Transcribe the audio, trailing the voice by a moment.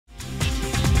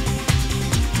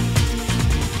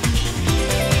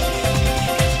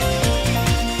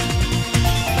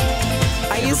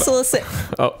listen.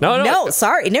 Oh, no. No,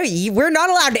 sorry. No, we're not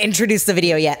allowed to introduce the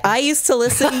video yet. I used to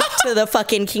listen to the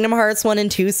fucking Kingdom Hearts 1 and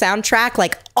 2 soundtrack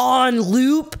like on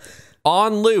loop.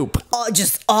 On loop.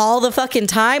 Just all the fucking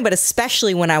time, but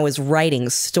especially when I was writing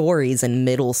stories in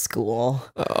middle school.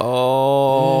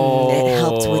 Oh. It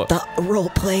helped with the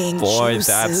role-playing Boy, juices.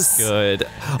 that's good.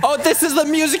 Oh, this is the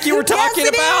music you were talking Yes,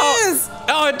 it about. is.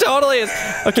 Oh, it totally is.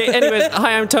 Okay, anyways,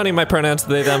 hi, I'm Tony. My pronouns are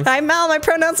they, them. I'm Mal, my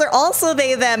pronouns are also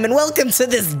they, them, and welcome to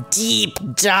this deep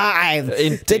dive,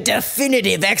 the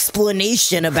definitive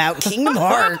explanation about Kingdom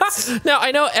Hearts. Now,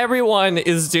 I know everyone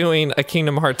is doing a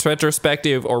Kingdom Hearts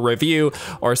retrospective or review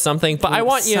or something, but I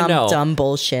want you to know, dumb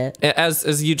bullshit.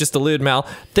 as you just alluded, Mal,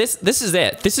 this is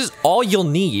it. This is all you'll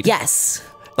need. Yes.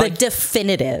 The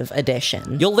definitive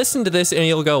edition. You'll listen to this and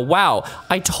you'll go, wow,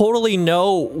 I totally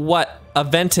know what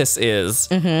Aventus is,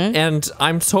 and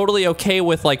I'm totally okay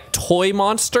with like toy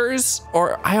monsters.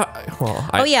 Or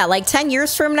oh yeah, like 10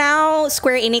 years from now,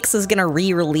 Square Enix is gonna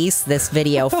re-release this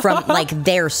video from like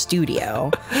their studio.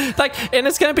 Like, and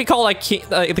it's gonna be called like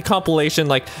the compilation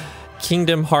like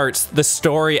Kingdom Hearts: The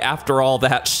Story After All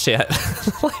That Shit.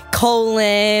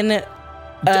 Colon.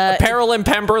 Parolyn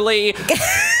Pemberley.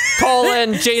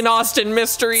 Colon Jane Austen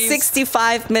mysteries.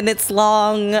 65 minutes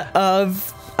long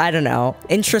of, I don't know,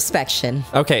 introspection.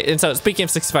 Okay, and so speaking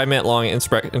of 65-minute long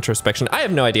introspection, I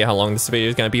have no idea how long this video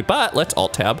is going to be, but let's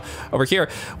alt-tab over here.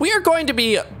 We are going to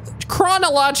be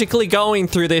chronologically going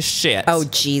through this shit. Oh,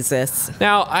 Jesus.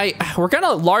 Now, we're going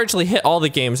to largely hit all the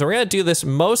games, and we're going to do this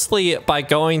mostly by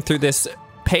going through this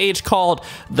page called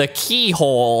The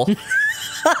Keyhole.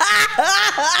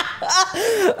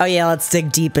 Oh yeah, let's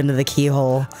dig deep into the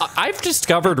keyhole. I've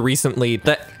discovered recently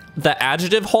that the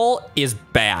adjective hole is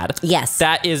bad. Yes.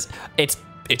 That is, it's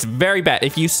very bad.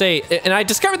 If you say, and I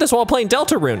discovered this while playing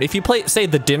Deltarune, if you say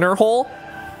the dinner hole,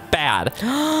 bad.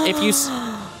 If you, Is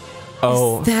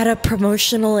that a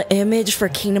promotional image for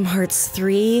Kingdom Hearts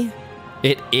 3?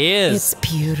 It is.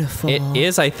 It's beautiful. It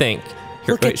is, I think.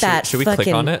 Here, Look at that should we click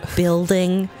on it?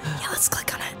 building. Yeah, let's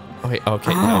click on it. Wait,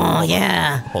 okay. Oh,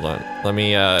 yeah. Hold on. Let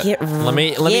me Get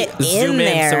zoom in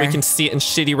there. so we can see it in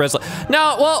shitty resolution.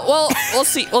 No, well, we'll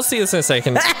see. We'll see this in a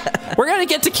second. We're gonna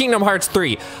get to Kingdom Hearts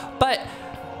 3, but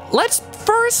let's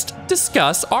first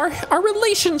discuss our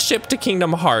relationship to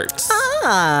Kingdom Hearts.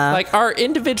 Like our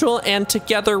individual and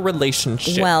together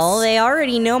relationships. Well, they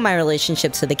already know my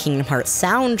relationship to the Kingdom Hearts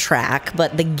soundtrack,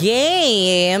 but the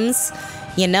games,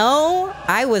 you know,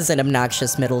 I was an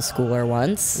obnoxious middle schooler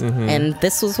once, and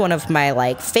this was one of my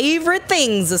like favorite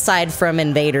things aside from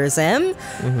Invader Zim.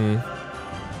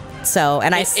 So,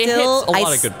 and I still hits a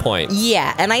lot of good points.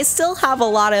 Yeah, and I still have a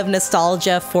lot of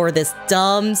nostalgia for this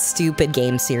dumb, stupid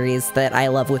game series that I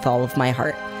love with all of my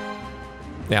heart.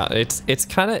 Yeah, it's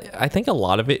kind of, I think a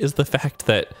lot of it is the fact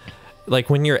that like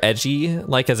when you're edgy,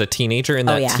 like as a teenager in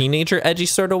that teenager edgy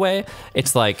sort of way,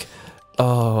 it's like,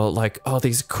 oh,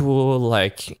 these cool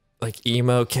like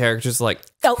emo characters like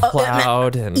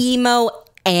Cloud and emo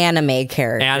anime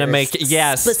characters.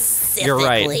 Yes, you're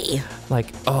right.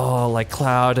 Like like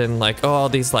Cloud and like all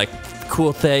these like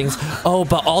cool things. Oh,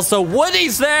 but also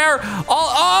Woody's there.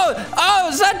 Oh,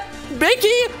 is that Mickey?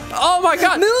 Oh my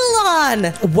God,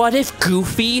 Mulan. What if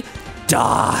Goofy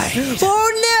died?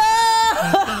 Oh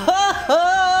no!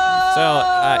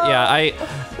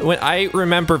 So I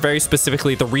remember very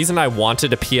specifically the reason I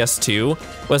wanted a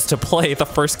PS2 was to play the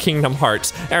first Kingdom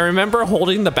Hearts. I remember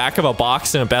holding the back of a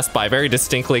box in a Best Buy very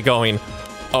distinctly going,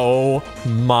 oh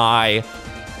my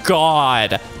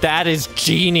God, that is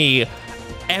Genie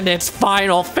and it's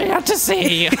Final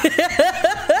Fantasy.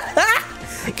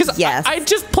 Because yes. I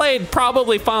just played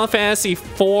probably Final Fantasy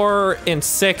 4 and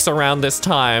 6 around this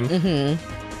time.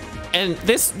 And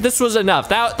this was enough.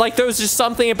 That like there was just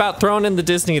something about throwing in the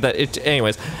Disney that it.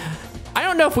 Anyways, I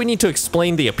don't know if we need to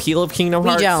explain the appeal of Kingdom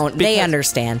Hearts. We don't. They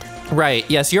understand. Right.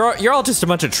 Yes. You're all just a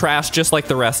bunch of trash, just like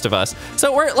the rest of us.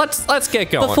 So let's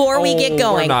get going. Before we get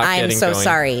going, I'm so going.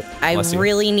 sorry. I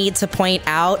really need to point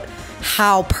out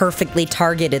how perfectly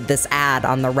targeted this ad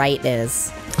on the right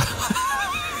is.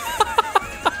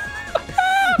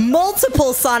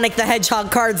 Multiple Sonic the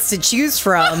Hedgehog cards to choose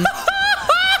from.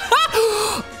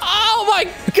 Oh my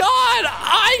God!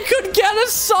 I could get a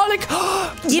Sonic.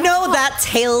 You know that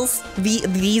Tails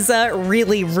Visa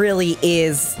really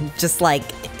is just like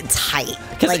tight.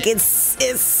 Like it's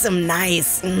some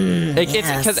nice.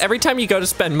 Because every time you go to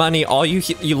spend money, all you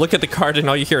look at the card and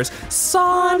all you hear is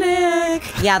Sonic.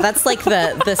 Yeah, that's like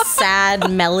the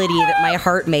sad melody that my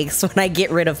heart makes when I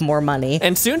get rid of more money.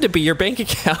 And soon to be your bank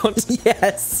account.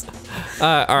 Yes.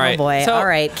 All right. Oh boy. So, all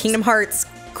right. Kingdom Hearts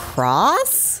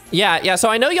Cross? Yeah. So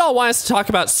I know y'all want us to talk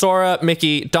about Sora,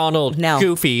 Mickey, Donald,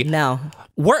 Goofy. No.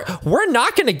 we're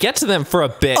not going to get to them for a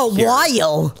bit.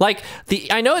 While. Like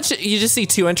I know you just see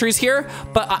 2 entries here,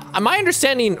 but my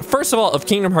understanding, first of all, of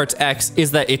Kingdom Hearts X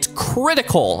is that it's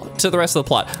critical to the rest of the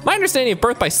plot. My understanding of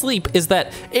Birth by Sleep is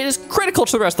that it is critical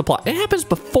to the rest of the plot. It happens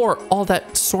before all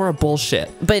that Sora bullshit.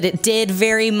 But it did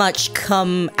very much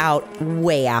come out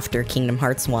way after Kingdom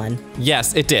Hearts 1.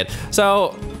 Yes, it did.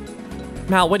 So,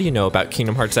 Mal, what do you know about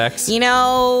Kingdom Hearts X? You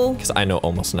know, because I know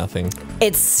almost nothing.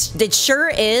 It sure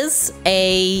is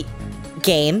a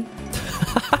game.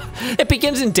 It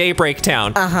begins in Daybreak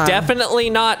Town. Definitely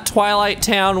not Twilight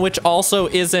Town, which also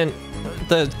isn't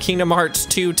the Kingdom Hearts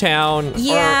 2 town or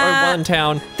 1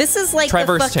 town. This is like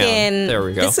Traverse the fucking. Town. There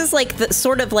we go. This is like the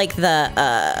sort of like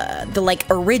the like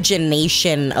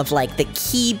origination of like the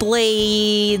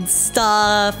Keyblade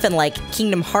stuff and like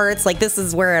Kingdom Hearts. Like this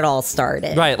is where it all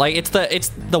started. Right, like it's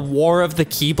the War of the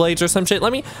Keyblades or some shit.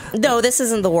 No, this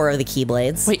isn't the War of the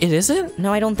Keyblades. Wait, it isn't?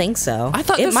 No, I don't think so. I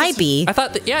thought it might be. I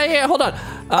thought yeah, hold on.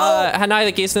 Hanai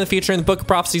that gazed in the future in the Book of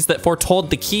Prophecies that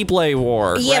foretold the Keyblade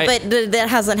War. Yeah, right? but that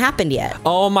hasn't happened yet.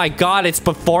 Oh my god, it's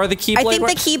before the Keyblade War? I think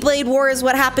the Keyblade War is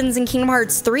what happens in Kingdom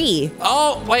Hearts 3.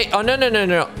 Oh, wait. Oh, no.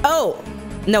 Oh,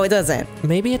 no, it doesn't.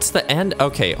 Maybe it's the end.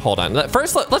 Okay, hold on.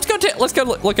 First, let's go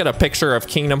look at a picture of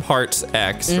Kingdom Hearts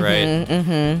X, right?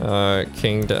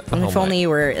 Kingdom. If only you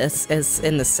were as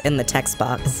in the text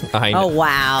box. I know. Oh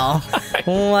wow,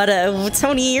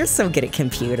 Tony, you're so good at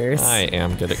computers. I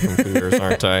am good at computers,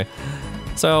 aren't I?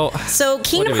 So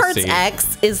Kingdom Hearts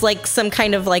X is like some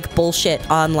kind of like bullshit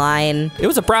online. It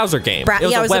was a browser game.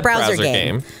 It was a browser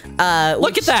game.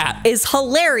 Look at that. Is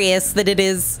hilarious that it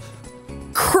is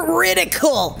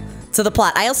critical to the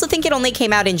plot. I also think it only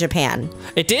came out in Japan.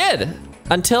 It did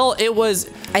until it was.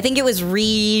 I think it was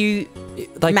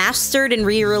mastered and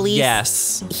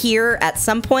re-released here at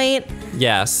some point.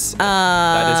 Yes,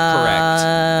 that is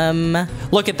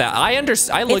correct. Look at that.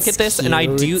 I look at this and I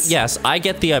do. Yes, I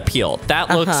get the appeal. That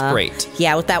looks great.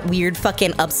 Yeah, with that weird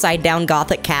fucking upside down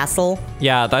Gothic castle.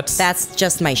 Yeah, that's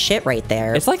just my shit right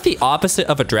there. It's like the opposite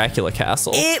of a Dracula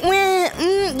castle. It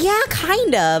went, yeah,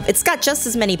 kind of. It's got just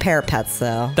as many parapets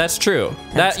though. That's true.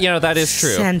 That is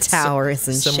true. 10 towers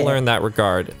and similar shit. in that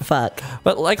regard. Fuck.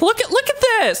 But like, look at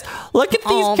this. Look at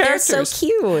these characters. They're so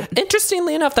cute.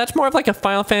 Interestingly enough, that's more of like a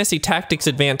Final Fantasy Tactics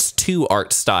Advance 2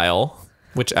 art style,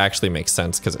 which actually makes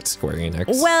sense because it's Square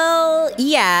Enix. Well,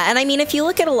 yeah, and I mean, if you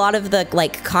look at a lot of the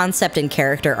like concept and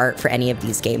character art for any of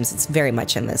these games, it's very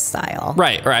much in this style.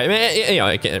 Right. I mean,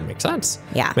 it makes sense.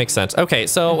 Yeah, makes sense. Okay,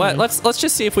 so let's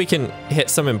just see if we can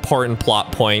hit some important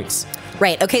plot points.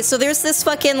 Right. Okay. So there's this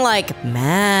fucking like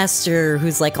master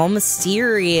who's like all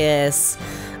mysterious,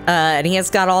 and he has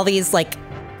got all these like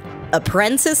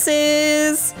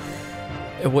apprentices.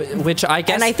 Which I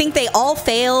guess, and I think they all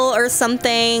fail or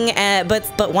something,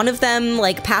 but one of them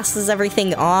like passes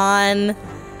everything on.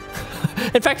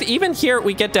 In fact, even here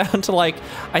we get down to like,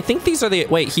 I think these are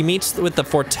he meets with the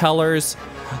foretellers.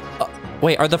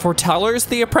 Wait, are the foretellers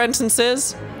the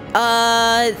apprentices?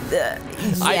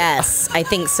 Yes, I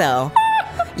think so.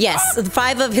 Yes,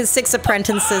 5 of his 6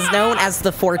 apprentices known as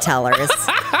the Foretellers.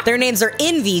 Their names are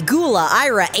Envy, Gula,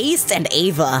 Ira, Ace, and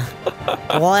Ava.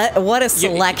 What a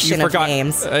selection of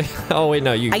names. Oh wait,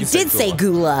 no, you I did say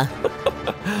Gula.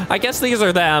 I guess these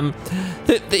are them.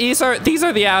 These are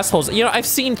the assholes. You know, I've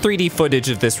seen 3D footage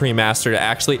of this remastered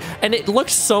actually, and it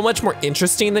looks so much more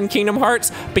interesting than Kingdom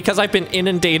Hearts because I've been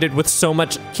inundated with so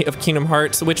much of Kingdom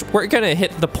Hearts, which we're gonna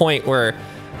hit the point where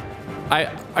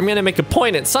I'm gonna make a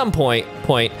point at some point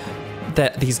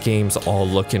that these games all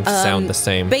look and sound the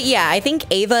same. But yeah, I think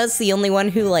Ava's the only one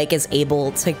who like is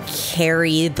able to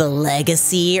carry the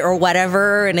legacy or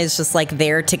whatever, and is just like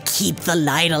there to keep the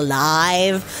light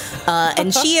alive.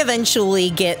 And she eventually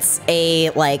gets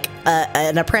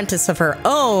an apprentice of her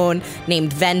own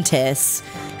named Ventus,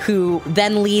 who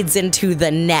then leads into the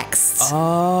next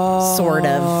sort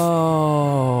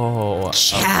of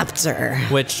chapter.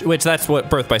 Which that's what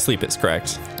Birth by Sleep is,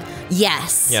 correct?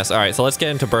 Yes. Yes. All right. So let's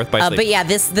get into Birth by Sleep. But yeah,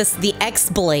 the X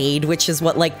blade, which is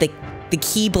what like the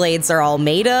keyblades are all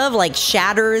made of, like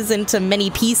shatters into many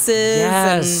pieces.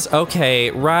 Yes.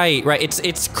 Okay. Right.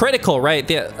 It's critical, right?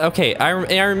 I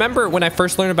remember when I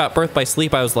first learned about Birth by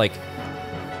Sleep, I was like,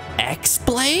 X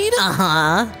blade?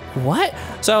 What?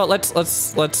 So let's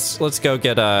go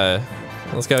get a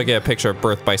picture of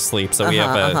Birth by Sleep so we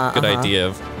have a good idea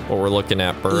of what we're looking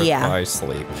at. Birth by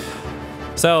Sleep.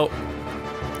 So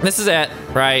this is it,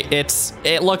 right?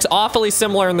 It looks awfully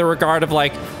similar in the regard of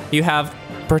like you have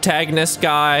protagonist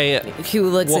guy, who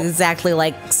looks exactly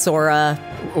like Sora,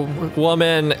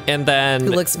 woman, and then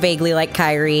who looks vaguely like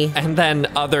Kyrie, and then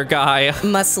other guy,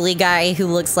 muscly guy who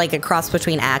looks like a cross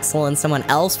between Axel and someone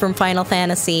else from Final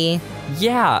Fantasy.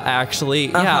 Yeah, actually,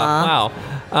 yeah, wow.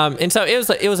 And so it was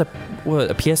a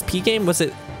PSP game. Was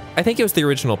it? I think it was the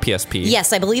original PSP.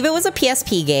 Yes, I believe it was a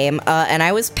PSP game, and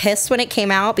I was pissed when it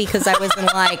came out because I was in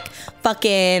like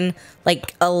fucking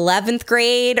like 11th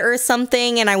grade or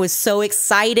something, and I was so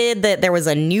excited that there was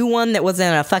a new one that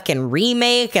wasn't a fucking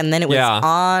remake, and then it was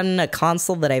on a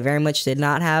console that I very much did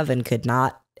not have and could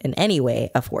not in any way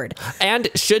afford, and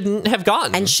shouldn't have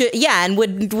gotten, and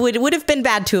would have been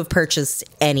bad to have purchased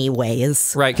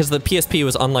anyways, right? Because the PSP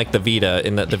was unlike the Vita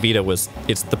in that the Vita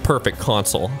it's the perfect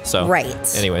console. So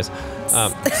anyways,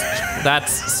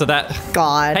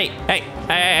 God.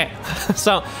 Hey.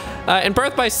 So in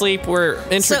Birth by Sleep, we're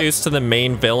introduced to the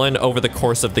main villain over the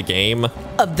course of the game.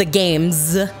 Of the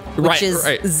games, which is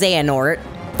Xehanort,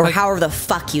 or however the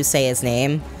fuck you say his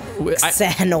name.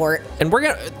 Xehanort. And we're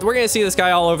gonna see this guy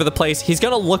all over the place. He's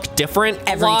gonna look different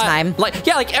every time. Like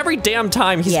every damn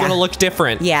time he's gonna look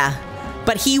different. Yeah.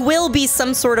 But he will be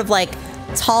some sort of like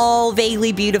tall,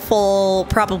 vaguely beautiful,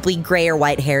 probably gray or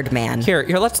white haired man. Here,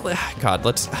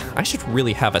 I should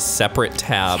really have a separate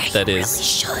tab that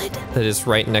is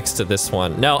right next to this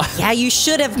one. No. Yeah, you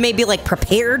should have maybe like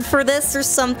prepared for this or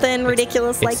something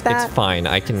ridiculous like that. It's fine.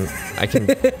 I can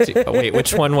wait,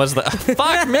 which one was the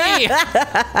fuck me?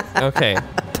 Okay.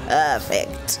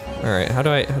 Perfect. All right, how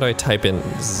do I type in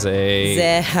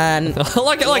Zehan?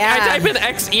 Look, I type in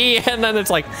XE and then it's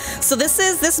like. So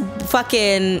this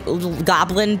fucking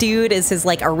goblin dude is his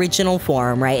like original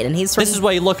form, right? And he's from, this is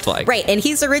what he looked like, right? And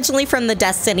he's originally from the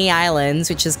Destiny Islands,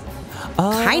 which is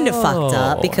kind of fucked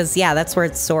up because that's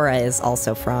where Sora is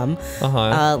also from.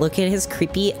 Look at his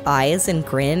creepy eyes and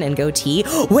grin and goatee.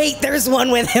 Wait, there's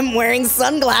one with him wearing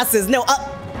sunglasses. No,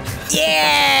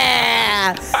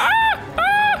 yeah.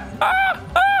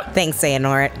 Thanks,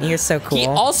 Xehanort. You're so cool. He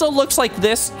also looks like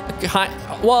this.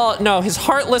 Well, no, his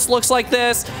Heartless looks like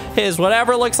this. His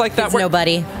whatever looks like that.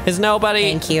 His nobody.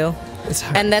 Thank you.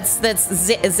 And that's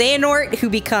Xehanort, who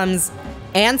becomes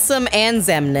Ansem and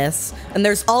Xemnas, and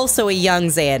there's also a young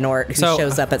Xehanort who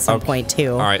shows up at some point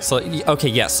too. All right, so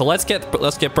so let's get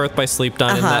Birth by Sleep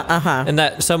done. And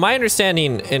that. So my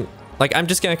understanding, and like I'm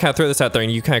just gonna kind of throw this out there,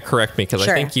 and you kind of correct me because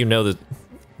I think you know the.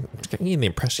 I'm getting the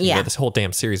impression you know this whole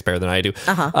damn series better than I do.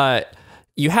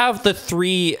 You have the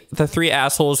three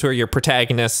assholes who are your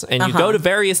protagonists, and you go to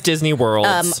various Disney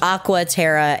worlds. Aqua,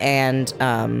 Terra, and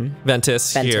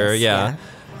Ventus here, yeah.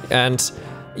 And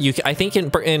I think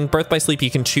in Birth by Sleep you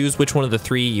can choose which one of the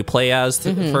three you play as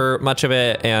for much of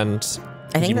it, and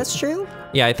I think that's true.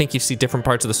 Yeah, I think you see different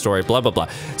parts of the story. Blah blah blah.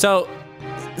 So.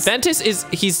 Ventus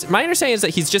my understanding is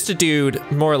that he's just a dude,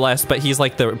 more or less, but he's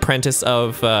like the apprentice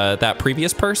of that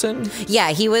previous person.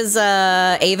 Yeah, he was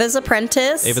Ava's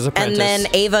apprentice. And then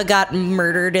Ava got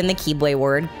murdered in the Keyblade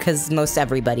Ward, because most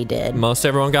everybody did. Most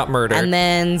everyone got murdered. And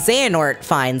then Xehanort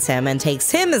finds him and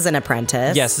takes him as an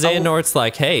apprentice. Yes, Xehanort's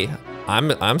like, hey,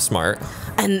 I'm smart.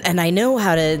 And I know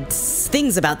how to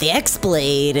things about the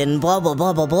X-Blade and blah blah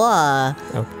blah blah blah.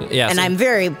 Oh, yeah, and I'm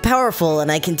very powerful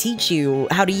and I can teach you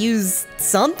how to use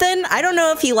something. I don't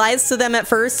know if he lies to them at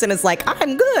first and is like,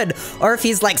 I'm good, or if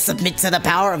he's like, submit to the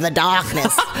power of the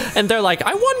darkness. And they're like,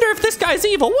 I wonder if this guy's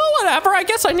evil. Well, whatever. I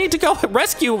guess I need to go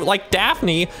rescue like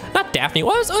Daphne. Not Daphne.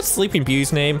 What's Sleeping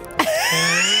Beauty's name?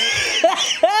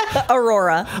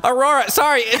 Aurora.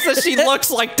 Sorry, it's that she looks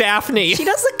like Daphne. She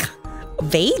doesn't.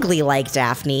 Vaguely like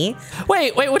Daphne.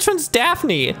 Wait, which one's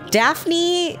Daphne?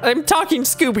 Daphne? I'm talking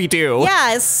Scooby-Doo.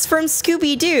 Yeah, it's from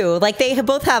Scooby-Doo. Like, they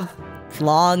both have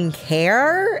long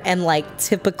hair and, like,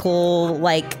 typical,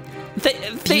 like,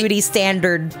 beauty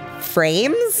standard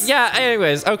frames. Yeah,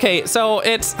 anyways, okay, so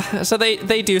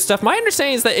they do stuff. My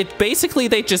understanding is that it basically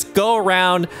they just go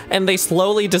around and they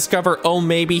slowly discover, oh,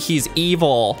 maybe he's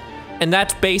evil. And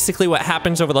that's basically what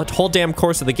happens over the whole damn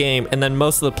course of the game, and then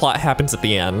most of the plot happens at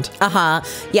the end.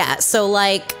 Yeah, so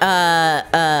like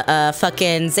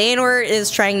fucking Xehanort is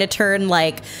trying to turn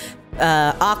like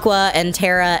Aqua and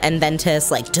Terra and Ventus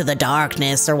like to the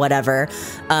darkness or whatever.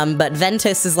 But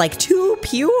Ventus is like too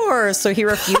pure, so he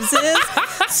refuses.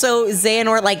 So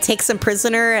Xehanort like takes him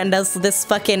prisoner and does this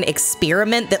fucking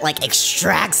experiment that like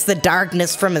extracts the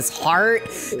darkness from his heart,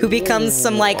 who becomes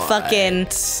some like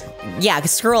fucking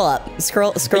scroll up. It's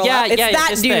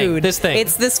that dude. This thing.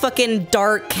 It's this fucking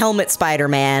dark helmet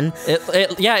Spider-Man.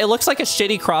 It looks like a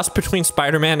shitty cross between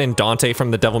Spider-Man and Dante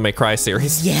from the Devil May Cry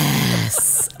series.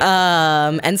 Yes.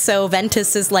 And so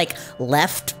Ventus is like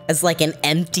left as like an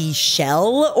empty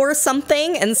shell or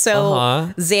something. And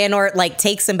so Xehanort like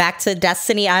takes him back to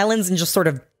Destiny Islands and just sort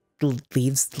of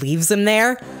leaves him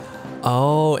there.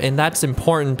 Oh, and that's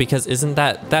important because isn't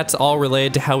that's all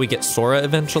related to how we get Sora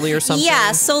eventually or something?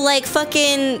 Yeah, so like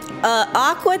fucking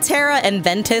Aqua, Terra, and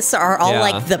Ventus are all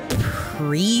like the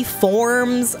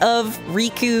pre-forms of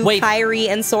Riku, Kairi,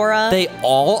 and Sora. They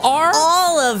all are?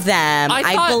 All of them,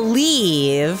 I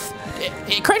believe.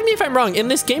 Correct me if I'm wrong, in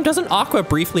this game, doesn't Aqua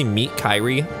briefly meet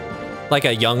Kairi? Like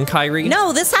a young Kairi?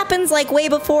 No, this happens like way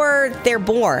before they're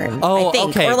born. Oh, I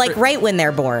think. okay. Or like right when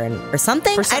they're born or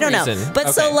something. For some I don't know. reason.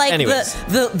 But so like Anyways.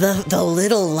 the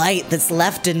little light that's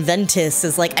left in Ventus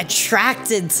is like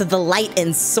attracted to the light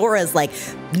in Sora's like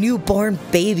newborn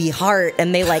baby heart,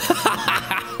 and they like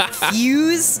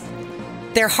fuse.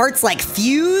 Their hearts like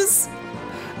fuse.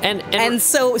 And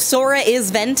so Sora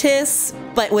is Ventus,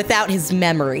 but without his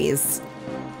memories.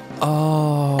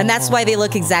 Oh. And that's why they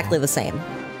look exactly the same.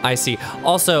 I see.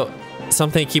 Also,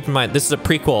 something to keep in mind, this is a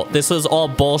prequel. This was all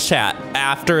bullshit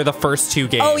after the first 2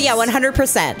 games. Oh yeah,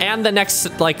 100%. And the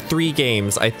next like 3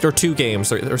 games, or 2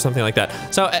 games or something like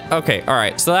that. So okay, all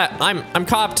right. So that I'm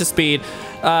caught up to speed.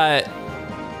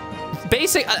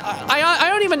 Basic. I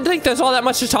don't even think there's all that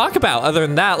much to talk about other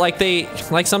than that.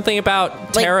 Like something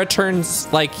about Terra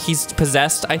turns like he's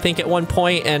possessed. I think at one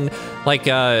point, and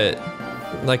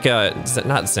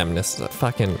not Xemnas,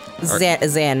 fucking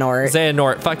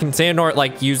Xehanort. Fucking Xehanort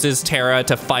like uses Terra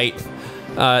to fight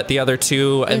the other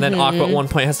 2, and then Aqua at one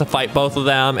point has to fight both of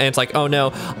them, and it's like, oh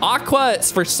no, Aqua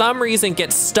for some reason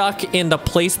gets stuck in the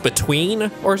place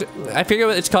between, or I forget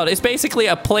what it's called. It's basically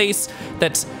a place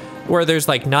that's where there's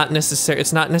like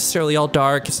it's not necessarily all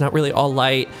dark, it's not really all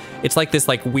light. It's like this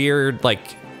like weird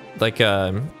like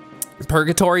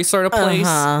purgatory sort of place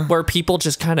where people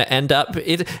just kind of end up.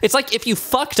 It's like if you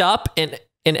fucked up and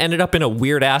ended up in a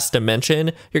weird ass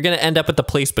dimension, you're gonna end up at the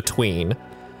place between.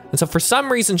 And so for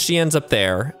some reason she ends up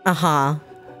there.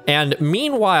 And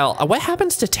meanwhile, what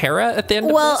happens to Terra at the end of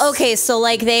this? Well, okay, so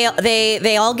like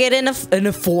they all get in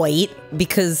a fight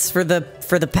because for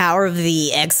the power of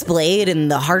the X Blade and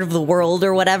the heart of the world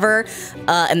or whatever,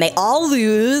 and they all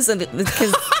lose, and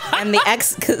because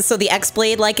so the X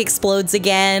Blade like explodes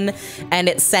again, and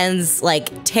it sends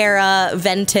like Terra,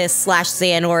 Ventus /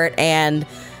 Xehanort, and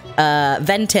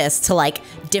Ventus to like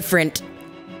different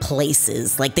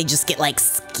places. Like they just get like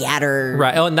scattered.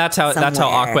 Right. Oh, and that's how somewhere.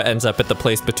 Aqua ends up at the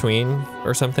place between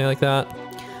or something like that.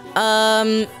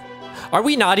 Are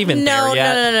we not even there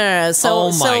yet? No.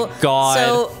 Oh my god.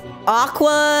 So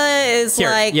Aqua is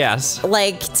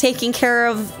like taking care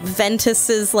of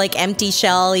Ventus's like empty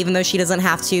shell, even though she doesn't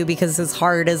have to because his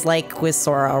heart is like with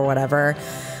Sora or whatever.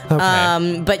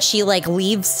 Okay. But she like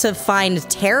leaves to find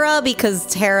Terra because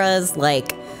Terra's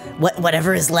like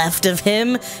whatever is left of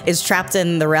him is trapped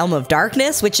in the realm of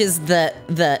darkness, which is the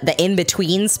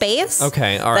in-between space.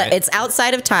 Okay, all right. It's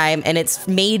outside of time, and it's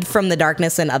made from the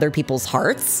darkness in other people's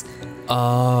hearts.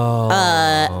 Oh.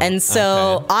 And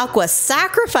so Aqua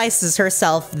sacrifices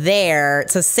herself there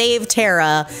to save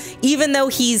Terra, even though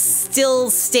he still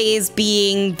stays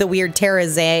being the weird Terra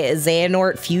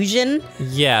Xehanort fusion.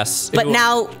 Yes. But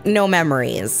now no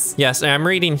memories. Yes, and I'm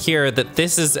reading here that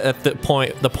this is at the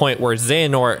point where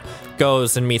Xehanort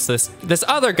goes and meets this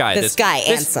other guy. This guy,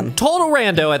 Ansem. Total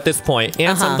rando at this point.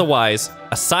 Ansem the Wise,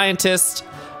 a scientist.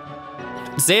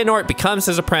 Xehanort becomes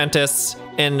his apprentice,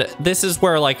 and this is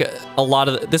where like a lot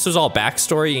of this was all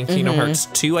backstory in Kingdom Hearts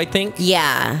 2, I think.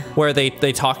 Yeah. Where they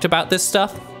talked about this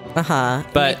stuff.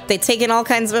 But they take in all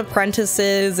kinds of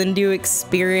apprentices and do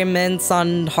experiments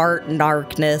on heart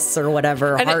darkness or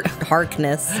whatever,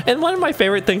 heartness. And one of my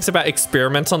favorite things about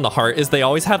experiments on the heart is they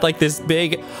always have like this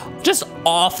big, just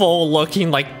awful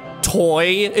looking like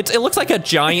toy. It looks like a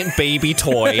giant baby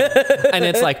toy. And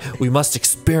it's like, we must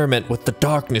experiment with the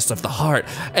darkness of the heart.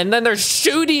 And then they're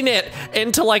shooting it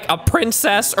into like a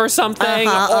princess or something.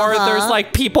 Or there's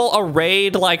like people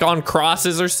arrayed like on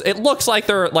crosses, or it looks like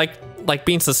they're like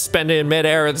being suspended in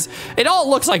midair. It all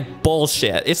looks like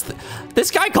bullshit. This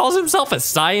guy calls himself a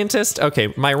scientist.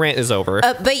 Okay, my rant is over.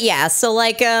 But yeah, so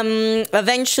like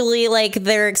eventually like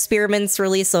their experiments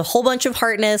release a whole bunch of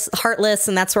heartless,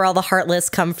 and that's where all the heartless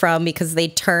come from, because they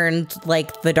turned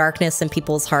like the darkness in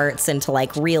people's hearts into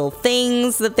like real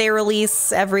things that they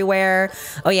release everywhere.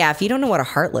 Oh yeah, if you don't know what a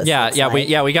heartless looks like.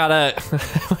 we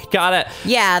gotta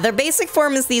Yeah, their basic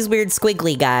form is these weird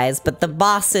squiggly guys, but the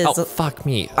bosses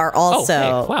are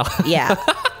also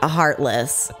a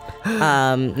heartless.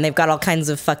 And they've got all kinds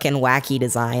of fucking wacky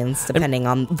designs depending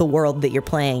on the world that you're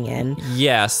playing in.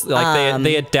 Yes, like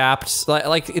they adapt,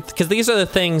 like because these are the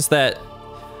things that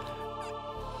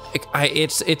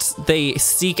it's they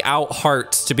seek out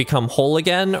hearts to become whole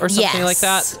again or something like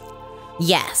that.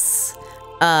 Yes.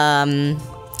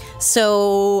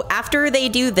 So after they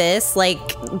do this, like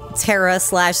Terra /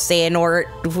 Xehanort,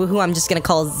 who I'm just gonna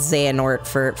call Xehanort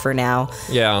for now.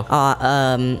 Yeah.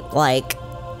 Like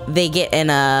they get in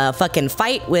a fucking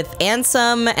fight with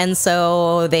Ansem, and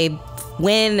so they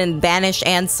win and banish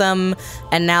Ansem,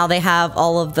 and now they have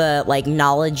all of the like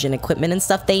knowledge and equipment and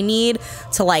stuff they need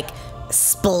to like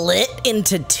split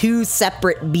into 2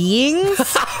 separate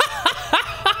beings.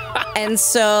 And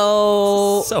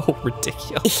so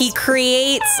ridiculous. He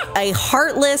creates a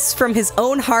Heartless from his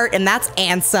own heart, and that's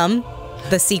Ansem,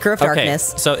 the Seeker of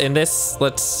Darkness. So in this,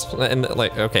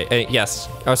 yes.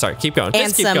 Oh, sorry. Keep going.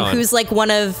 Just keep Ansem, going. who's like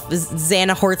one of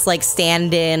Xehanort's like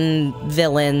stand-in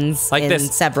villains like in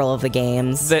several of the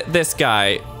games. This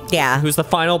guy. Yeah. Who's the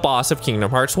final boss of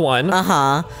Kingdom Hearts 1.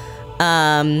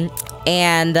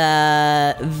 And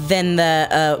then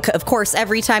of course,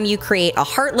 every time you create a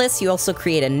Heartless, you also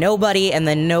create a Nobody, and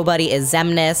the Nobody is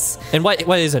Xemnas. And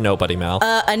what is a Nobody, Mal?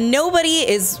 A Nobody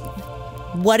is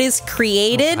what is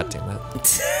created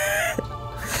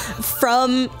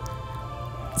from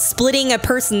splitting a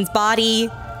person's body.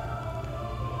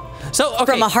 So okay,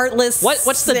 from a Heartless.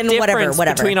 What's the difference whatever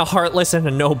between a Heartless and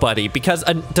a Nobody? Because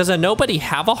does a Nobody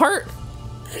have a heart?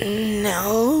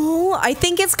 No, I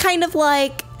think it's kind of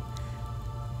like.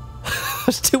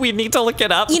 Do we need to look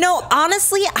it up? You know,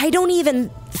 honestly, I don't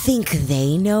even think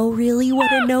they know really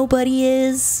what a Nobody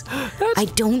is. I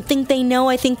don't think they know.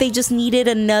 I think they just needed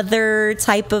another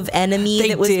type of enemy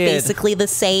that was basically the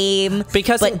same,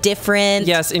 but different.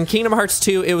 Yes, in Kingdom Hearts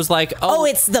 2, it was like, oh,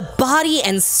 it's the body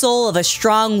and soul of a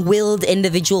strong-willed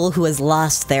individual who has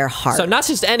lost their heart. So not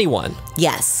just anyone.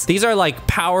 Yes. These are like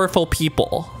powerful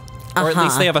people. Or at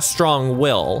least they have a strong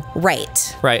will.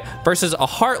 Right. Right. Versus a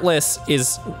Heartless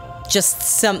is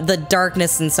just the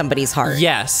darkness in somebody's heart.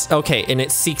 Yes. Okay. And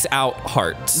it seeks out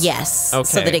hearts. Yes. Okay.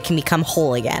 So that it can become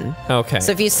whole again. Okay.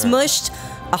 So if you smushed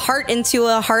a heart into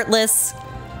a Heartless,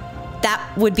 that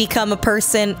would become a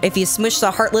person. If you smushed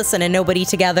a Heartless and a Nobody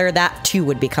together, that too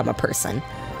would become a person.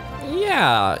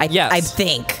 Yeah. Yes. I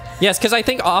think. Yes, because I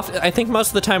think most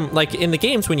of the time, like in the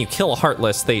games, when you kill a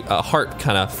Heartless, a heart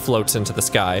kind of floats into the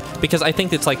sky. Because I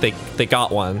think it's like they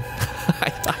got one.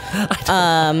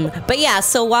 But yeah,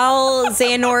 so while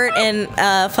Xehanort and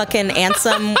fucking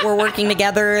Ansem were working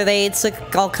together, they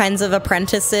took all kinds of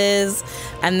apprentices.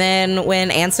 And then when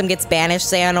Ansem gets banished,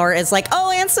 Xehanort is like,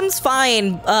 "Oh, Ansem's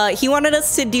fine. He wanted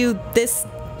us to do this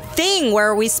thing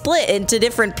where we split into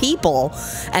different people,"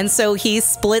 and so he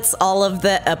splits all of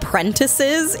the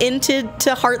apprentices into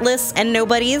Heartless and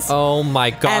Nobodies. Oh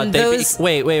my god! And those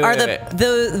wait.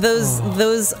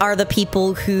 Those are the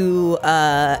people who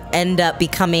end up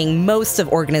becoming most of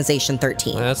Organization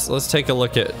 13. Let's take a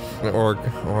look at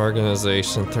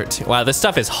Organization 13. Wow, this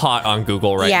stuff is hot on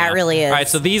Google right now. Yeah, it really is. All right,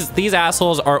 so these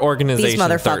assholes are Organization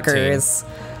 13. These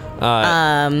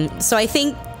motherfuckers. So I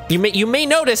think. You may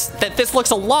notice that this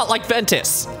looks a lot like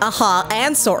Ventus.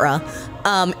 And Sora.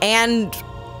 And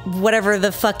whatever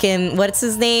the fucking... What's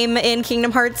his name in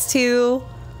Kingdom Hearts 2?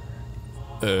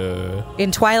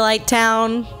 In Twilight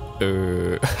Town? I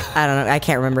don't know. I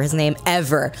can't remember his name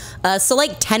ever. So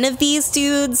like 10 of these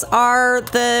dudes are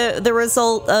the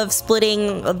result of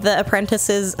splitting the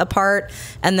apprentices apart.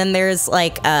 And then there's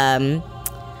like...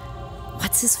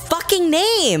 what's his fucking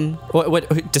name?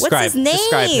 Describe, what's his name?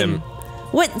 Describe him.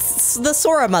 What's the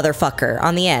Sora motherfucker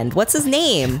on the end? What's his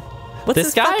name? What's this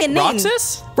his guy? fucking name?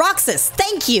 Roxas? Roxas.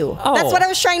 Thank you. Oh. That's what I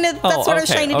was trying to. That's what I was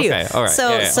trying to do. Okay. All right.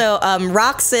 So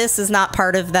Roxas is not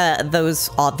part of those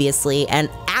obviously, and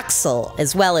Axel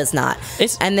as well as not.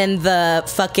 And then the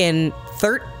fucking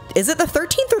is it the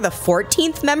 13th or the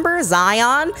 14th member?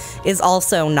 Zion is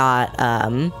also not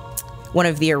one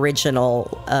of the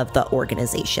original of the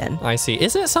organization. I see.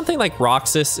 Isn't it something like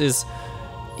Roxas is?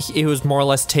 He was more or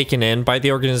less taken in by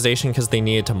the organization because they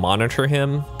needed to monitor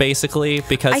him, basically,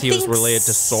 because he was related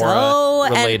to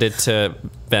Sora, related to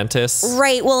Ventus.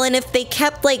 Right. Well, and if they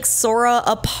kept like Sora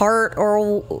apart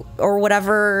or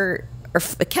whatever, or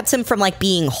kept him from like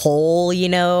being whole, you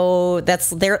know,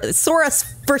 that's Sora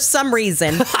for some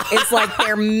reason is like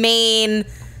their main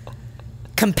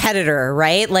competitor,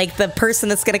 right? Like the person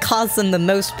that's going to cause them the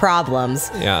most problems.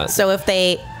 Yeah. So if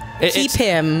they keep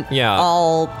him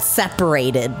all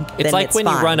separated. It's like when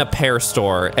you run a pear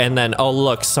store and then, oh,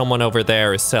 look, someone over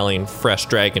there is selling fresh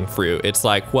dragon fruit. It's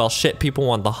like, well, shit, people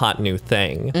want the hot new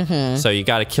thing. So you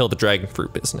got to kill the dragon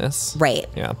fruit business. Right.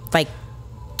 Yeah. Like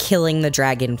killing the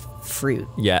dragon fruit.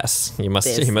 Yes, you must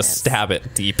Business. stab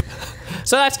it deep.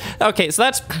 So that's okay. So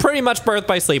that's pretty much Birth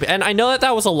by Sleep, and I know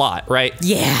that was a lot, right?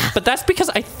 Yeah. But that's because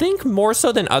I think more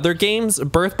so than other games,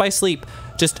 Birth by Sleep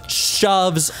just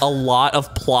shoves a lot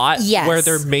of plot Yes. where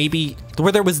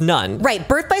there was none. Right.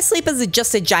 Birth by Sleep is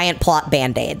just a giant plot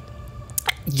band-aid.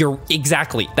 You're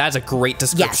exactly. That's a great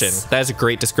description. Yes. That is a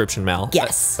great description, Mel.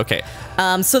 Yes. Okay.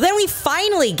 So then we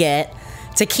finally get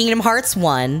to Kingdom Hearts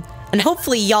 1. And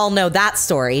hopefully y'all know that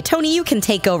story. Tony, you can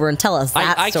take over and tell us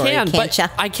that story, can't ya?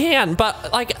 I can,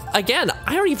 but like again,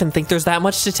 I don't even think there's that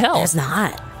much to tell. There's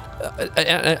not.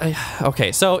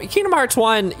 Okay, so Kingdom Hearts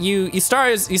 1, you star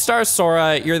as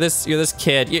Sora. You're this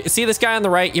kid. You see this guy on the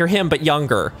right. You're him, but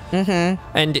younger. Mm-hmm.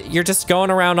 And you're just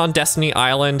going around on Destiny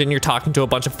Island, and you're talking to a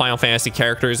bunch of Final Fantasy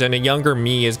characters, and a younger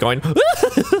me is going,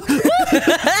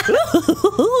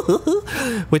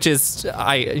 which is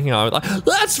like,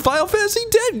 that's Final Fantasy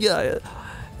 10. Yeah.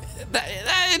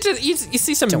 You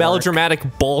see some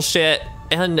melodramatic bullshit,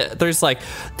 and there's like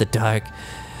the dark.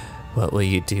 What will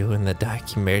you do when the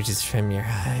dark emerges from your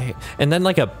heart? And then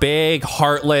like a big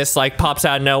Heartless like pops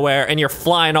out of nowhere, and you're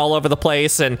flying all over the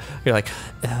place, and you're like,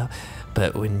 oh,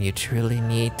 but when you truly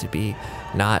need to be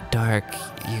not dark,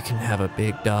 you can have a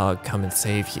big dog come and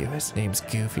save you. His name's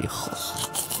Goofy.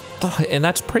 And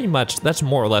that's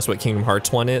more or less what Kingdom Hearts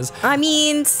 1 is. I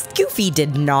mean, Goofy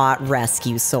did not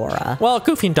rescue Sora. Well,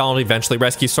 Goofy and Donald eventually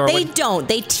rescue Sora. They don't.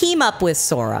 They team up with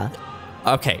Sora.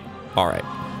 Okay, all right.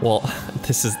 Well,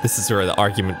 this is where the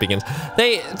argument begins.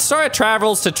 Sora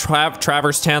travels to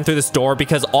Traverse Town through this door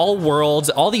because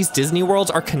all these Disney worlds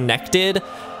are connected.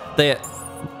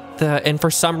 And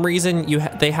for some reason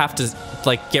they have to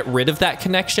like get rid of that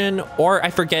connection, or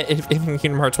I forget if in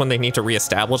Kingdom Hearts 1 they need to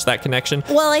reestablish that connection.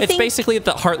 Well, it's basically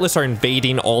the Heartless are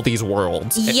invading all these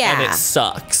worlds. Yeah, and it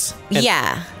sucks.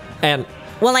 And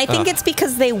I think it's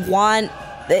because they want.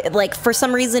 Like, for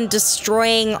some reason,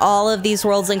 destroying all of these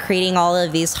worlds and creating all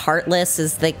of these Heartless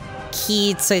is the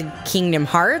key to Kingdom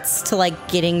Hearts, to, like,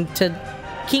 getting to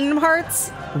Kingdom Hearts.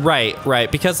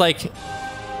 Right. Because, like,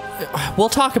 we'll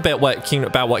talk about what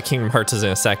Kingdom Hearts is in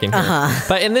a second here.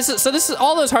 But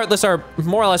all those Heartless are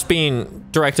more or less being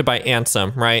directed by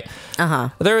Ansem, right?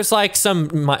 There's like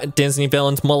some Disney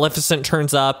villains. Maleficent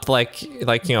turns up, like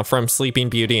from Sleeping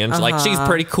Beauty, and like she's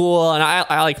pretty cool, and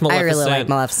I like Maleficent. I really like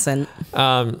Maleficent.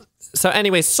 So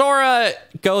anyway, Sora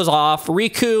goes off.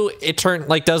 Riku,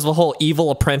 does the whole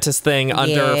evil apprentice thing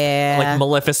under like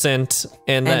Maleficent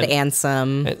and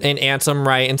Ansem. And Ansem,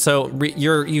 right? And so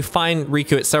you find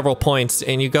Riku at several points,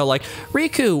 and you go like,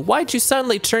 Riku, why'd you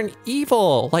suddenly turn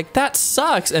evil? Like that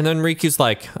sucks. And then Riku's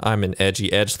like, I'm an edgy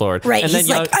edgelord. Right. And he's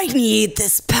like, I need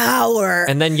this power.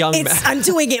 And then I'm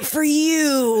doing it for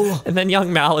you. And then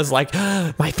young Mal is like,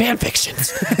 my fan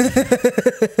fictions.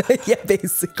 Yeah,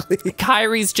 basically.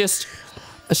 Kairi's just.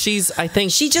 She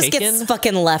just gets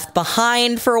fucking left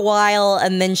behind for a while,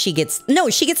 and then she gets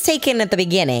taken at the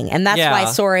beginning, and that's why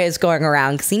Sora is going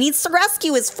around, because he needs to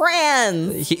rescue his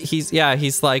friends.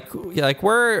 He's like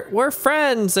we're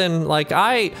friends, and like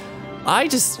I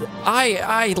like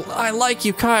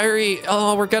you, Kairi.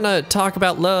 Oh, we're gonna talk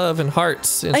about love and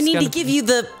hearts. I need to give you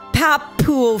the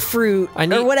Papu fruit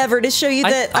or whatever to show you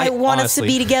that I want us to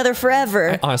be together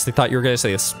forever. I honestly thought you were going to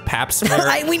say this pap smear.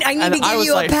 I need to give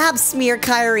you a pap smear,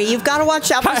 Kairi. You've got to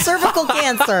watch out for cervical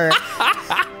cancer.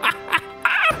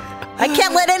 I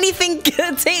can't let anything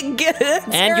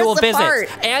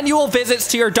Annual visits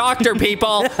to your doctor,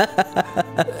 people.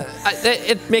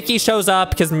 Mickey shows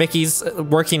up because Mickey's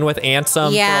working with Ansem for a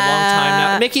long time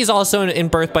now. Mickey's also in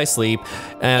Birth by Sleep.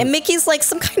 And Mickey's like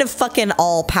some kind of fucking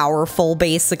all-powerful,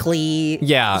 basically.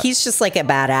 Yeah. He's just like a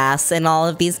badass in all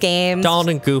of these games. Donald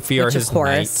and Goofy are his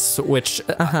knights, which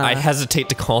I hesitate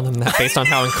to call them that based on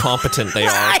how incompetent they are.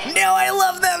 I know, I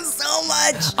love them so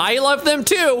much. I love them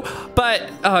too, but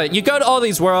you go to all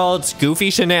these worlds,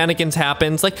 Goofy shenanigans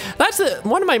happens. Like that's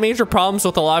one of my major problems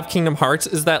with a lot of Kingdom Hearts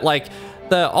is that like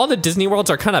all the Disney worlds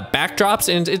are kind of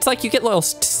backdrops, and it's like you get little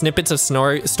snippets of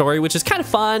story, which is kind of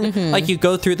fun. Like you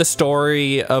go through the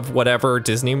story of whatever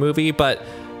Disney movie, but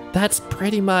that's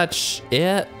pretty much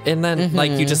it. And then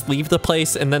like you just leave the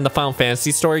place, and then the Final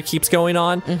Fantasy story keeps going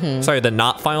on. Sorry, the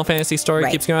not Final Fantasy story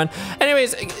keeps going on.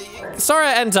 Anyways,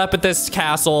 Sora ends up at this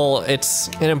castle. It's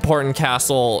an important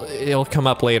castle. It'll come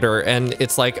up later. And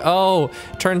it's like, oh,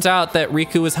 turns out that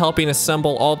Riku is helping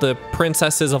assemble all the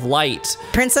princesses of light.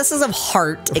 Princesses of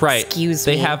heart, excuse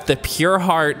me. They have the pure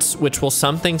hearts, which will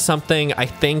something, I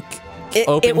think, it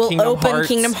will open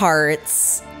Kingdom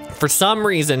Hearts. for some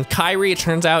reason, Kairi, it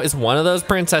turns out, is one of those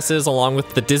princesses along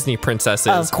with the Disney princesses.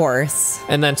 Of course.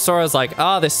 And then Sora's like,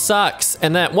 oh, this sucks.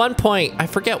 And then at one point, I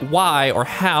forget why or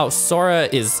how, Sora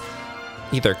is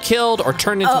either killed or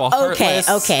turned into a Heartless.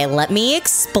 Okay, let me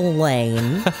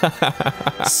explain.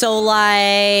 So,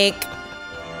 like,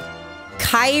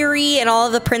 Kairi and all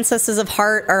of the princesses of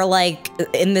Heart are, like,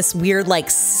 in this weird,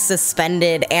 like,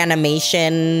 suspended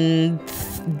animation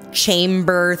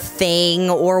chamber thing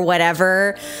or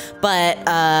whatever.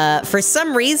 But for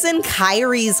some reason,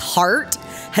 Kairi's heart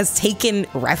has taken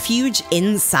refuge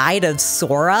inside of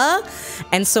Sora.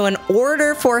 And so in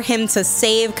order for him to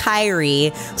save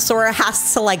Kairi, Sora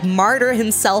has to like martyr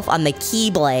himself on the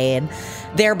Keyblade,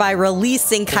 thereby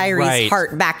releasing Kairi's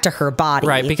heart back to her body.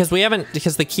 Right, because the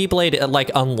Keyblade like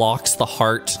unlocks the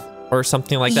heart or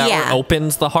something like that, or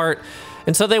opens the heart.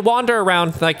 And so they wander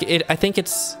around like I think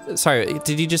it's, sorry,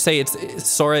 did you just say it's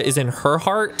Sora is in her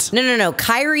heart? No.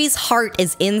 Kairi's heart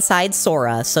is inside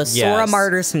Sora. So Sora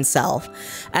martyrs himself.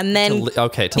 And then to let her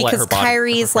body, because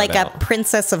Kairi's like a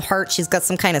princess of heart, she's got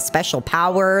some kind of special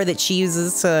power that she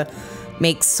uses to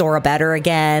make Sora better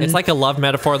again. It's like a love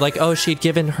metaphor, like, oh, she'd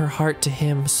given her heart to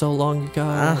him so long ago.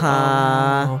 Oh,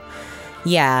 no.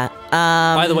 Yeah.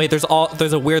 By the way, there's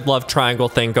a weird love triangle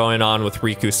thing going on with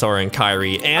Riku, Sora, and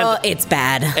Kairi, and it's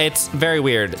bad. It's very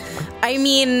weird. I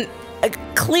mean,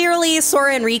 clearly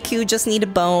Sora and Riku just need a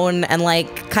bone, and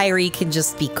like Kairi can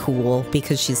just be cool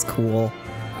because she's cool.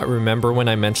 Remember when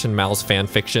I mentioned Mal's fan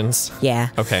fictions? Yeah.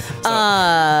 Okay. So.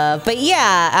 But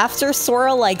yeah, after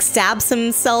Sora like stabs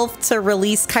himself to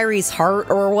release Kairi's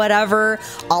heart or whatever,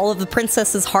 all of the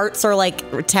princesses' hearts are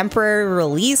like temporarily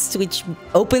released, which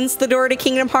opens the door to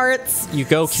Kingdom Hearts. You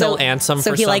go kill Ansem for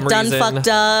some reason. So he like done fucked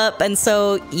up, and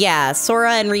so yeah,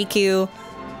 Sora and Riku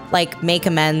like make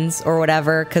amends or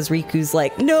whatever, because Riku's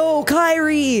like, no,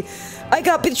 Kairi, I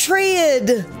got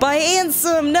betrayed by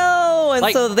Ansem, no! And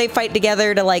like, so they fight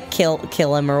together to like kill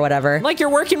him or whatever. Like you're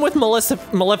working with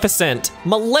Maleficent,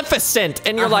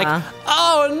 and you're like,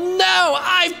 oh no,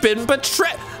 I've been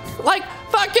betrayed. Like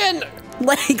fucking.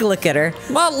 Like look at her.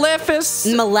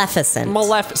 Maleficent.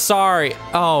 Sorry.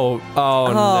 Oh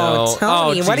no.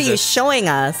 Tony, what are you showing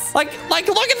us? Like look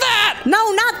at that.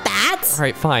 No, not that. All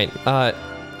right, fine.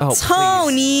 Oh,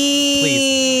 Tony!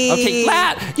 Please. Okay,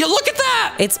 that! You look at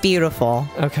that! It's beautiful.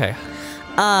 Okay.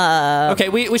 Okay,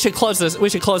 we should close this. We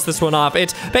should close this one off.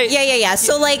 Yeah.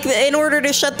 So like, in order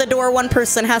to shut the door, one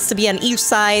person has to be on each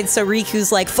side. So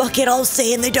Riku's like, "Fuck it, I'll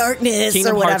stay in the darkness."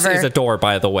 Kingdom or whatever. Hearts is a door,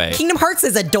 by the way. Kingdom Hearts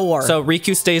is a door. So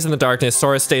Riku stays in the darkness,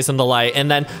 Sora stays in the light, and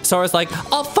then Sora's like,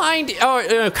 "I'll find."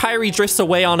 Kairi drifts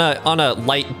away on a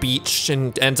light beach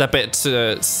and ends up at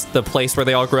the place where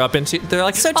they all grew up into. They're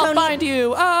like, so, "I'll find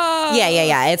you." Ah.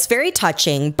 Yeah. It's very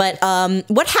touching. But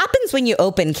what happens when you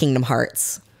open Kingdom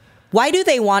Hearts? Why do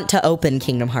they want to open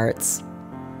Kingdom Hearts?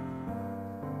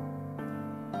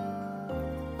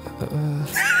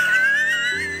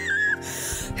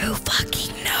 Who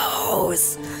fucking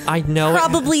knows? I know.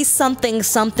 Probably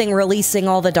something releasing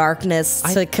all the darkness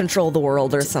to control the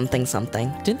world or something.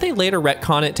 Didn't they later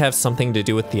retcon it to have something to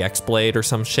do with the X-Blade or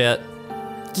some shit?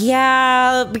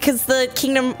 Yeah, because the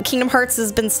Kingdom Hearts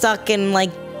has been stuck in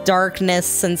like darkness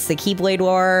since the Keyblade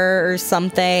War or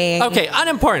something. Okay,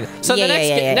 unimportant. So the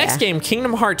next game,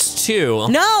 Kingdom Hearts 2.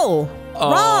 No!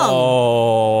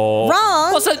 Wrong!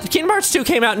 Well, so Kingdom Hearts 2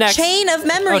 came out next. Chain of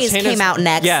Memories came out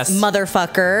next, yes.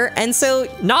 Motherfucker. And so...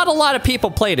 Not a lot of people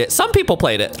played it. Some people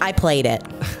played it. I played it.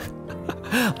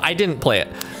 I didn't play it.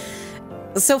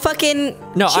 So fucking...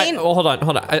 No, hold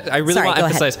on. I really want to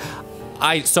emphasize...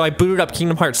 So I booted up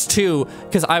Kingdom Hearts 2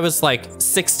 because I was like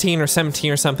 16 or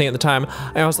 17 or something at the time.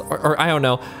 And I was, or I don't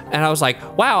know. And I was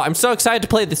like, wow, I'm so excited to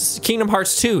play this Kingdom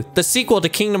Hearts 2, the sequel to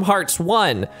Kingdom Hearts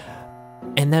 1.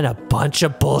 And then a bunch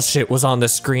of bullshit was on the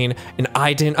screen and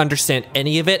I didn't understand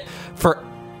any of it for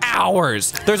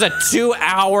hours. There's a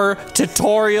 2-hour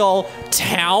tutorial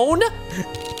town?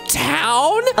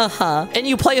 And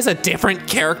you play as a different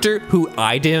character who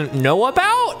I didn't know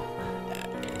about?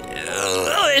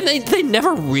 And they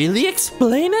never really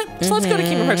explain it. So let's go to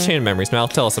Kingdom Hearts Chain of Memories. Mal,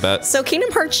 tell us about it. So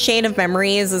Kingdom Hearts Chain of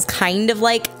Memories is kind of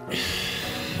like...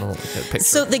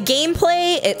 So the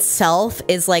gameplay itself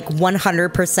is like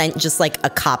 100% just like a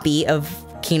copy of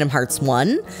Kingdom Hearts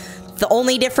 1. The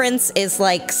only difference is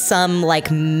like some like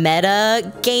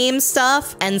meta game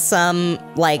stuff and some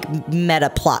like meta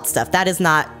plot stuff. That is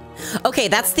not... Okay,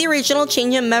 that's the original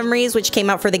Chain of Memories, which came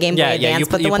out for the Game Boy Advance,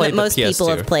 but the one that most people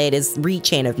have played is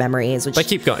Chain of Memories, which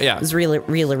keep going, is really on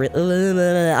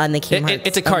the Kingdom Hearts.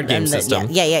 It's a card game system.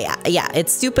 Yeah.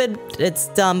 It's stupid, it's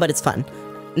dumb, but it's fun.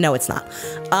 No, it's not.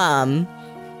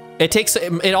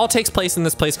 It all takes place in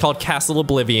this place called Castle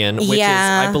Oblivion, which is,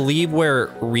 I believe, where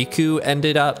Riku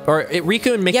ended up, or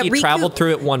Riku and Mickey traveled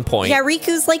through at one point. Yeah,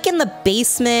 Riku's like in the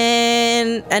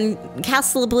basement, and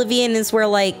Castle Oblivion is where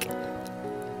like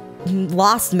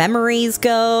lost memories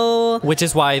go. Which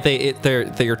is why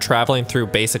they're traveling through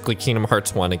basically Kingdom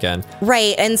Hearts 1 again.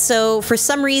 Right, and so for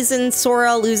some reason,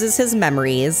 Sora loses his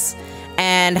memories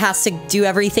and has to do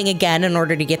everything again in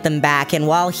order to get them back. And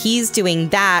while he's doing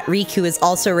that, Riku is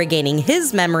also regaining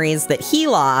his memories that he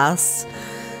lost.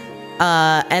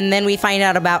 And then we find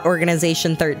out about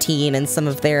Organization 13 and some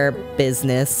of their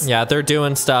business. Yeah, they're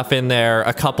doing stuff in there.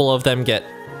 A couple of them get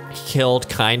killed,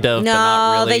 kind of, no, but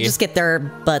not really. They just get their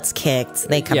butts kicked.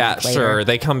 They come back later. Yeah, sure.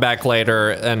 They come back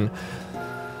later, and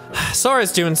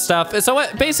Sora's doing stuff. So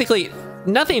basically,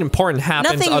 nothing important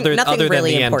happens other than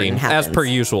the ending, as per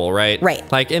usual, right?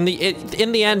 Right. Like in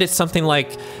the end, it's something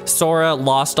like Sora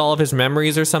lost all of his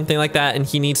memories or something like that, and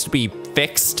he needs to be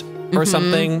fixed or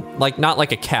something. Like, not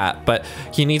like a cat, but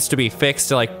he needs to be fixed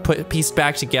to like put pieced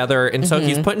back together, and so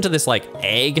he's put into this like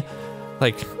egg,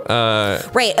 like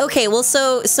right. Okay. Well,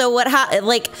 so what?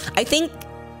 Like, I think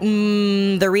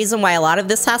the reason why a lot of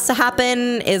this has to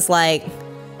happen is like.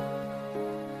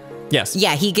 Yes.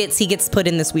 Yeah, he gets put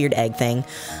in this weird egg thing.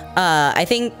 I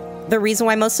think the reason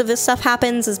why most of this stuff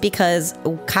happens is because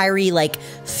Kairi like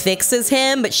fixes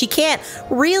him, but she can't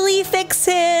really fix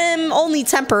him, only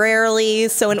temporarily.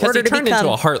 So in order to become into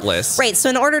a Heartless, right? So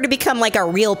in order to become like a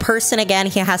real person again,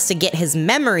 he has to get his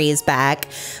memories back,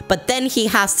 but then he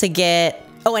has to get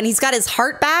and he's got his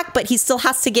heart back, but he still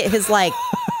has to get his like.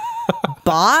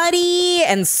 Body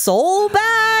and soul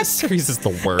back. This series is the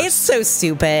worst. It's so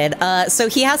stupid. So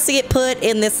he has to get put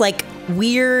in this like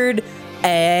weird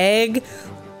egg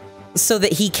so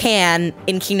that he can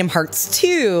in Kingdom Hearts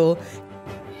 2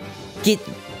 get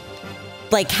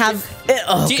like have.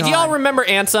 Do y'all remember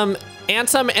Ansem?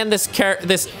 Ansem and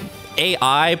this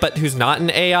AI, but who's not an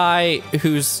AI,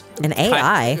 who's an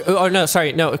AI.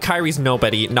 Kairi's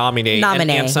nobody. Naminé and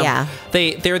Ansem, yeah.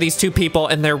 They're these two people,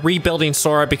 and they're rebuilding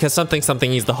Sora because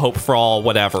something he's the hope for all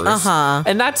whatever.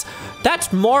 And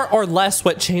that's more or less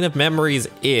what Chain of Memories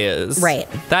is. Right.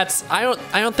 I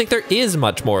don't think there is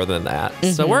much more than that.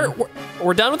 So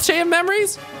we're done with Chain of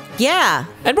Memories. Yeah.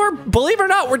 And believe it or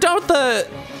not, we're done with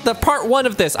the part 1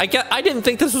 of this. I didn't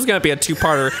think this was going to be a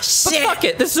 2-parter. But fuck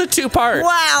it, this is a 2-part.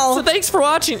 Wow. So thanks for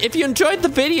watching. If you enjoyed the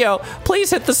video, please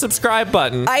hit the subscribe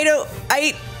button. We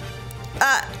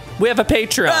have a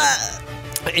Patreon.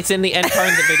 It's in the end part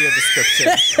of the video description.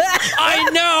 I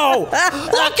know.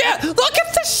 Look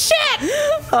at the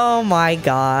shit. Oh my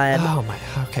god.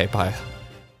 Okay, bye.